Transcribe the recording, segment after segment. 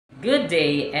Good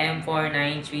day,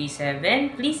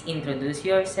 M4937. Please introduce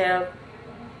yourself.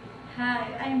 Hi,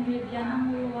 I'm Vivian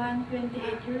Amuluan,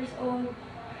 28 years old,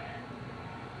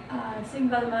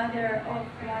 single mother of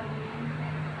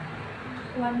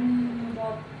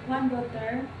one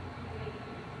daughter,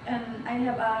 and I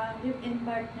have a live-in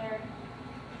partner.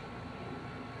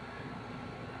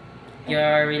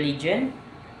 Your religion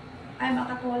I'm a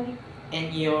Catholic.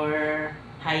 and your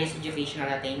highest educational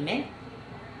attainment.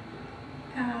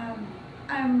 Um,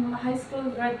 I'm a high school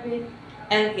graduate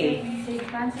Okay. in St.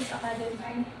 Francis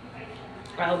Academy.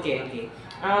 Okay.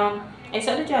 I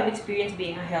saw that you have experience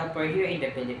being a helper here in the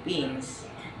Philippines.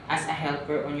 As a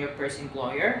helper on your first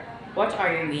employer, what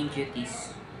are your main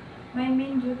duties? My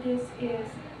main duties is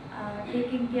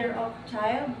taking care of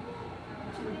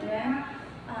children.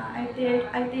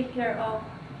 I take care of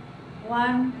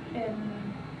 1 and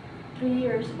 3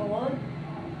 years old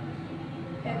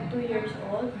and 2 years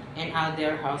old. And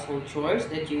other household chores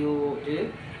that you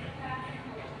do?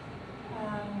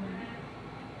 Um,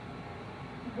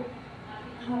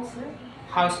 how, sir?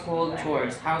 Household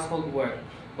chores, household work.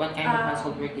 What kind of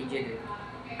household Um, work did you do?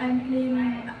 I'm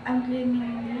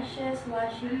cleaning dishes,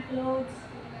 washing clothes,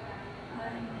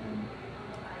 and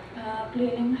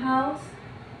cleaning house,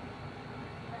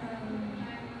 um,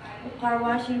 car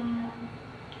washing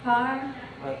car,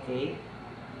 Okay.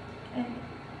 and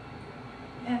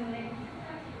and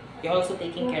You're also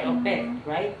taking care of pet, cooking.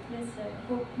 right? Yes, sir.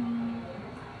 Cooking.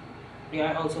 You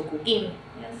are also cooking.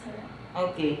 Yes, sir.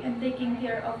 Okay. And taking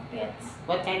care of pets.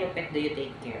 What kind of pet do you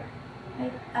take care?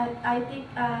 I take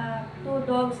 2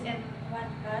 dogs and 1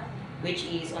 cat. Which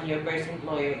is on your first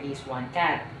employer is one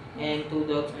cat and two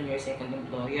dogs on your second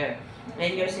employer.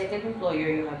 And your second employer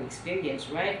you have experience,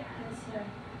 right? Yes, sir.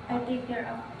 I take care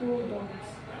of 2 dogs.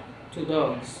 Two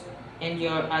dogs. And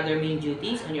your other main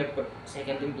duties on your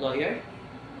second employer?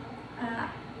 Uh,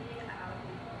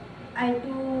 I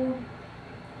do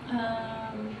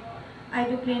um, I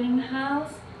do cleaning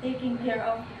house, taking care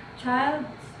of child.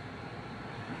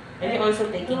 And you're also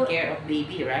taking care of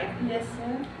baby, right? Yes,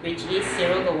 sir. Which is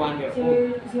 0 to 1 year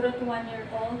old. 0 to 1 year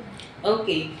old.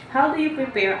 Okay, how do you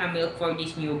prepare a milk for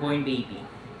this newborn baby?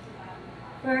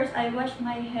 First, I wash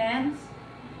my hands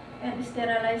and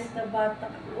sterilize the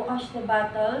bottle. Wash the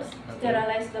bottles, Okay.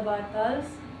 sterilize the bottles,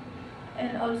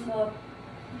 and also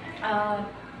uh,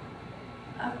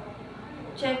 uh,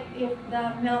 check if the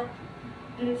milk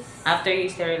is. After you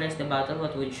sterilize the bottle,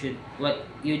 what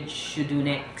you should do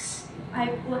next? I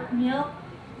put milk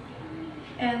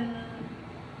and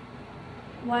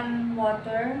 1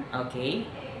 water, Okay.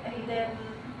 and then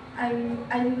I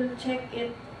will check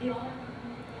it if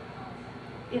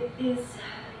it is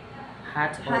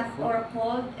Hot or hot cold? or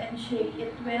cold, and shake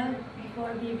it well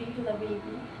before giving to the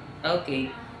baby.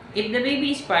 Okay. If the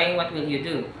baby is crying, what will you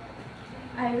do?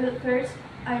 I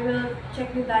will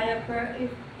check the diaper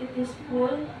if it is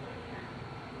full,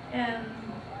 and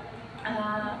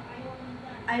uh,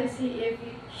 I see if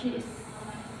she is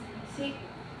sick,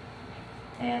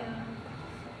 and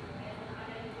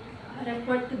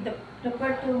report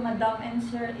to Madam and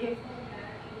Sir if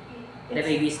The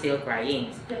baby is still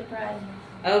crying. still crying.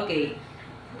 Okay.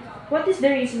 What is the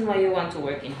reason why you want to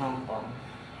work in Hong Kong?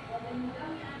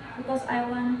 Because I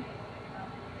want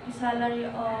the salary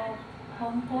of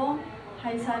Hong Kong,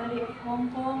 high salary of Hong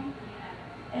Kong,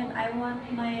 and I want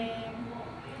my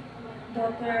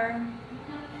daughter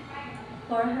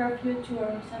for her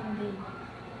future someday.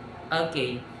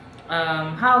 Okay.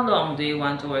 How long do you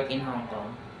want to work in Hong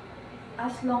Kong?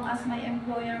 As long as my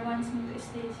employer wants me to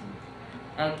stay here.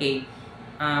 Okay.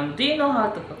 Do you know how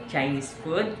to cook Chinese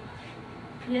food?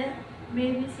 Yeah,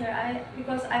 maybe, sir.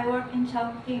 Because I work in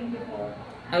Chowking before.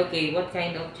 Okay. What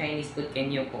kind of Chinese food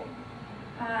can you cook?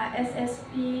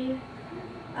 SSP,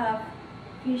 uh,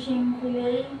 fishing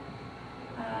fillet,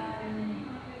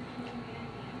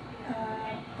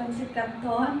 pancit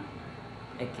canton,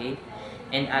 Okay.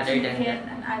 And other than chicken,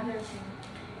 that? and others.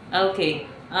 Okay.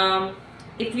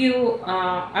 If you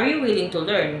are you willing to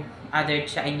learn other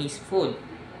Chinese food?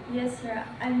 Yes, sir.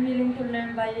 I'm willing to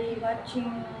learn by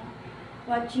watching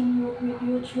with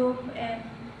YouTube and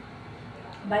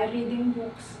by reading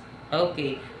books.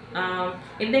 Okay.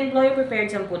 If the employer prepared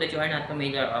some food that you are not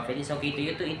familiar of, it is okay to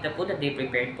you to eat the food that they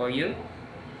prepared for you.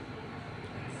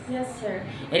 Yes, sir.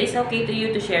 It is okay to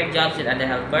you to share jobs with other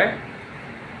helper.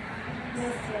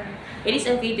 Yes, sir. It is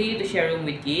okay to you to share room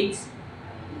with kids.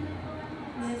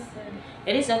 Yes, sir.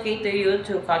 It is okay to you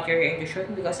to cut your hair into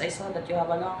short because I saw that you have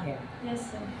a long hair.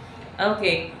 Yes, sir.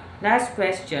 Okay. Last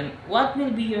question. What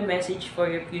will be your message for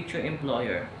your future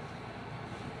employer?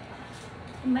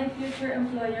 My future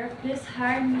employer, please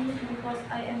hire me because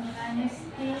I am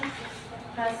honesty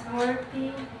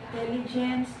trustworthy,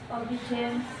 diligence,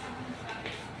 obedience,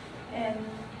 and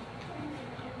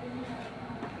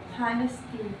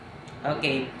honesty.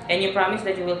 Okay. And you promise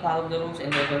that you will follow the rules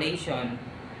and regulation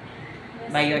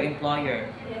Yes, by your sir. employer.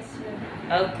 Yes, sir.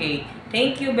 Okay.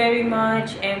 Thank you very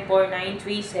much,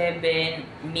 M4937,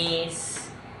 Miss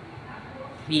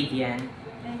Vivian.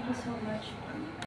 Thank you so much.